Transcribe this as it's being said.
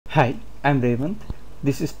Hi, I'm Revanth.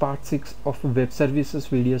 This is part 6 of web services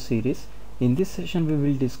video series. In this session we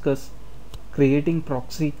will discuss creating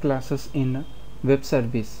proxy classes in web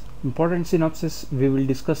service. Important synopsis we will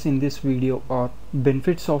discuss in this video are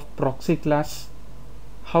benefits of proxy class,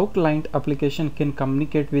 how client application can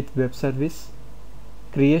communicate with web service,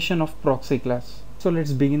 creation of proxy class. So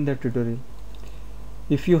let's begin the tutorial.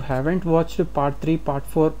 If you haven't watched part 3, part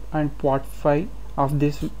 4 and part 5 of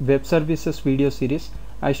this web services video series,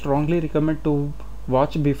 I strongly recommend to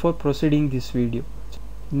watch before proceeding this video.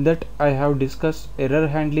 In that I have discussed error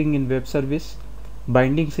handling in web service,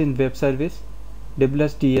 bindings in web service,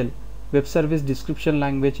 WSDL, web service description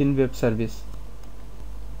language in web service.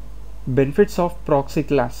 Benefits of proxy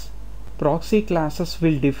class. Proxy classes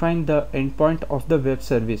will define the endpoint of the web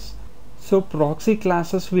service. So proxy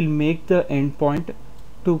classes will make the endpoint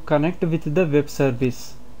to connect with the web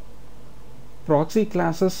service. Proxy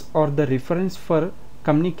classes are the reference for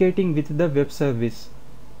communicating with the web service,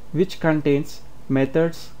 which contains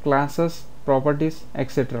methods, classes, properties,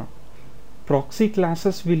 etc. Proxy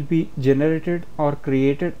classes will be generated or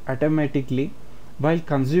created automatically while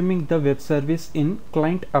consuming the web service in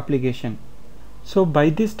client application. So by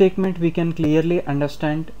this statement we can clearly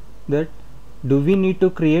understand that do we need to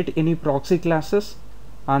create any proxy classes?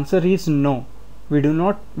 Answer is no. We do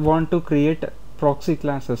not want to create proxy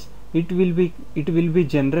classes. It will be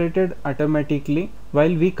generated automatically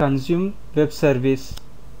while we consume web service.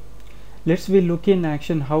 Let's look in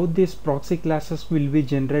action how these proxy classes will be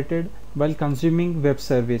generated while consuming web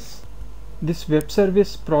service. This web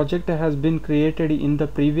service project has been created in the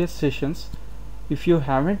previous sessions. If you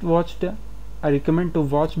haven't watched, I recommend to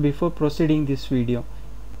watch before proceeding this video.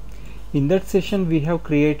 In that session we have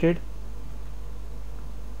created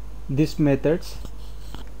these methods: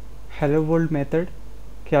 hello world method,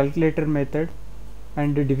 calculator method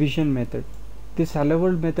and division method. This hello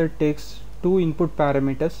world method takes two input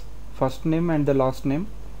parameters, first name and the last name.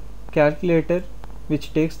 Calculator,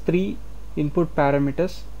 which takes three input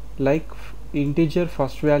parameters like integer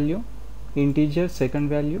first value, integer second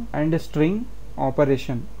value and a string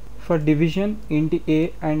operation. For division, int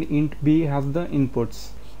a and int b have the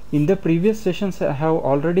inputs. In the previous sessions I have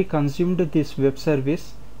already consumed this web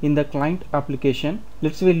service in the client application.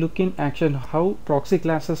 Let's look in action how proxy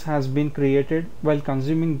classes has been created while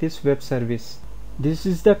consuming this web service. This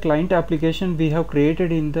is the client application we have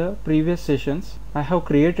created in the previous sessions. I have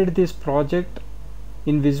created this project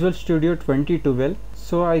in Visual Studio 2012,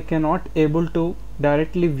 so I cannot able to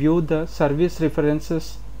directly view the service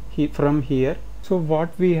references from here. So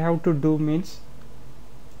what we have to do means,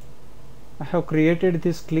 I have created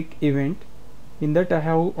this click event. In that I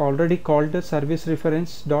have already called the service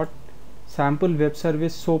reference dot sample web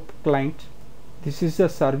service soap client. This is the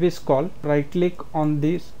service call. Right click on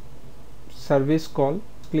this service call,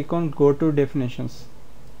 click on go to definitions.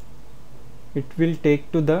 It will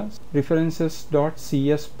take to the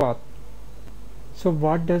references.cs path. So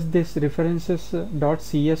what does this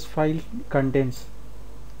references.cs file contains?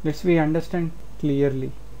 Let's understand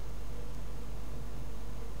clearly.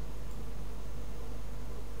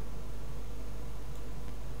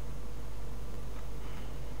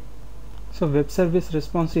 So web service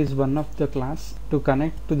response is one of the class to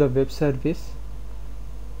connect to the web service,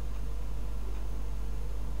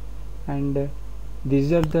 and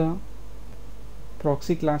these are the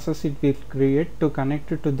proxy classes it will create to connect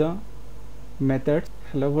to the methods.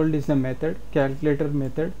 Hello world is the method, calculator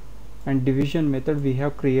method and division method we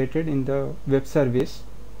have created in the web service.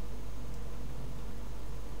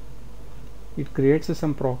 It creates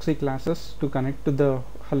some proxy classes to connect to the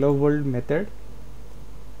hello world method.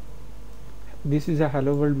 This is a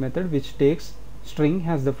hello world method which takes string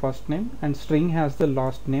has the first name and string has the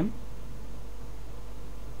last name,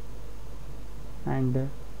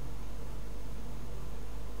 and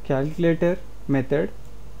calculator method,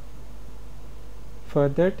 for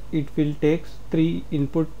that it will take three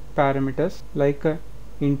input parameters like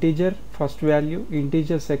integer first value,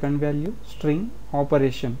 integer second value, string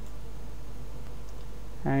operation.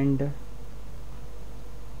 And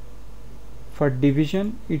for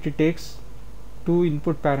division it takes two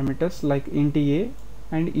input parameters like int a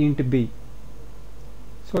and int b.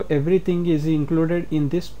 So everything is included in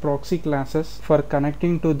this proxy classes for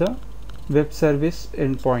connecting to the web service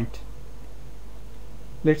endpoint.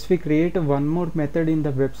 Let's create one more method in the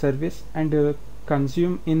web service and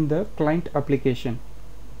consume in the client application.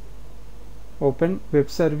 Open web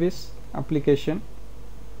service application.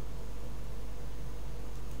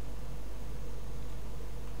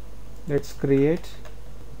 Let's create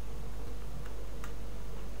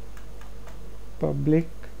public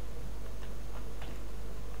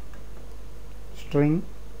string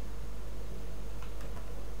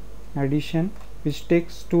addition, which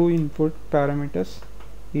takes two input parameters,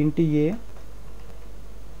 int a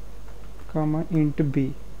comma int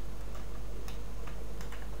b,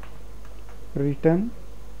 return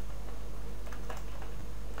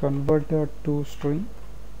convert.to string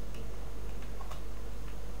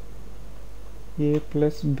a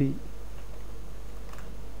plus b.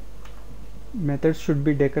 Methods should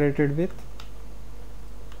be decorated with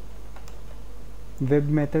web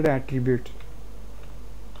method attribute.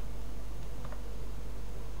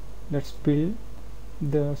 Let's build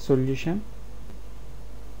the solution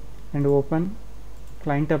and open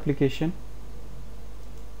client application.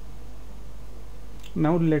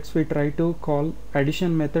 Now let's try to call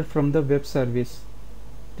addition method from the web service.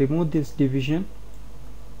 Remove this division,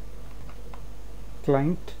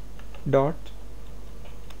 client dot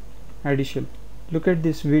addition. Look at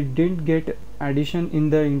this, we didn't get addition in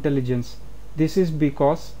the intelligence. This is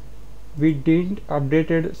because we didn't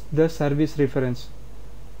updated the service reference,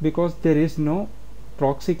 because there is no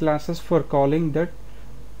proxy classes for calling that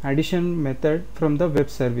addition method from the web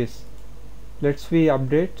service. Let's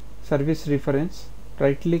update service reference.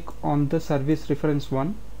 Right click on the service reference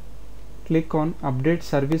 1, click on update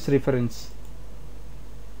service reference.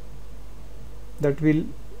 That will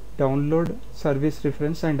download service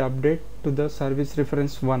reference and update to the service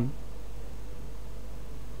reference 1.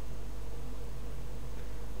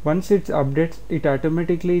 Once it updates, it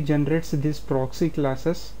automatically generates these proxy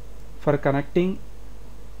classes for connecting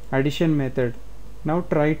addition method. Now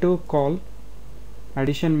try to call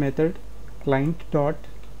addition method client dot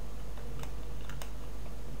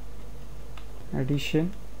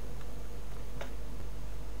addition,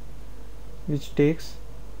 which takes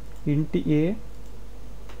int a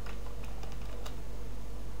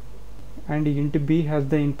and int b has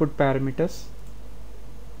the input parameters.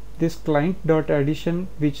 This client dot addition,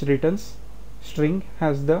 which returns string,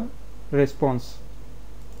 has the response.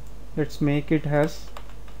 Let's make it as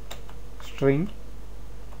string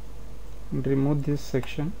and remove this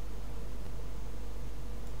section.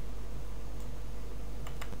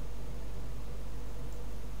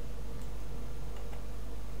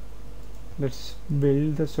 Let's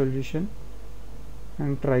build the solution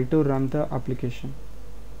and try to run the application.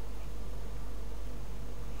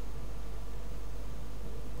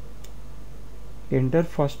 Enter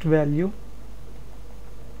first value,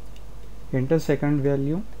 enter second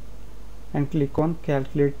value and click on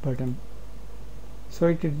calculate button. So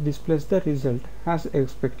it displays the result as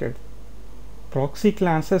expected. Proxy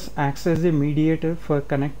classes acts as a mediator for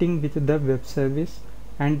connecting with the web service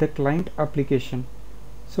and the client application.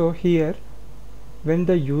 So here, when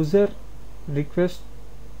the user requests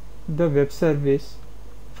the web service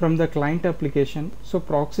from the client application, so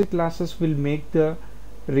proxy classes will make the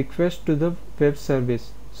request to the web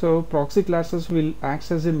service. So proxy classes will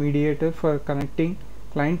act as a mediator for connecting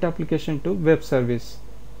client application to web service.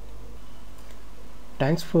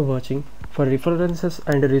 Thanks for watching. For references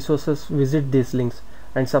and resources, visit these links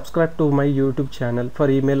and subscribe to my YouTube channel for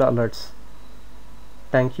email alerts.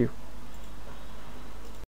 Thank you.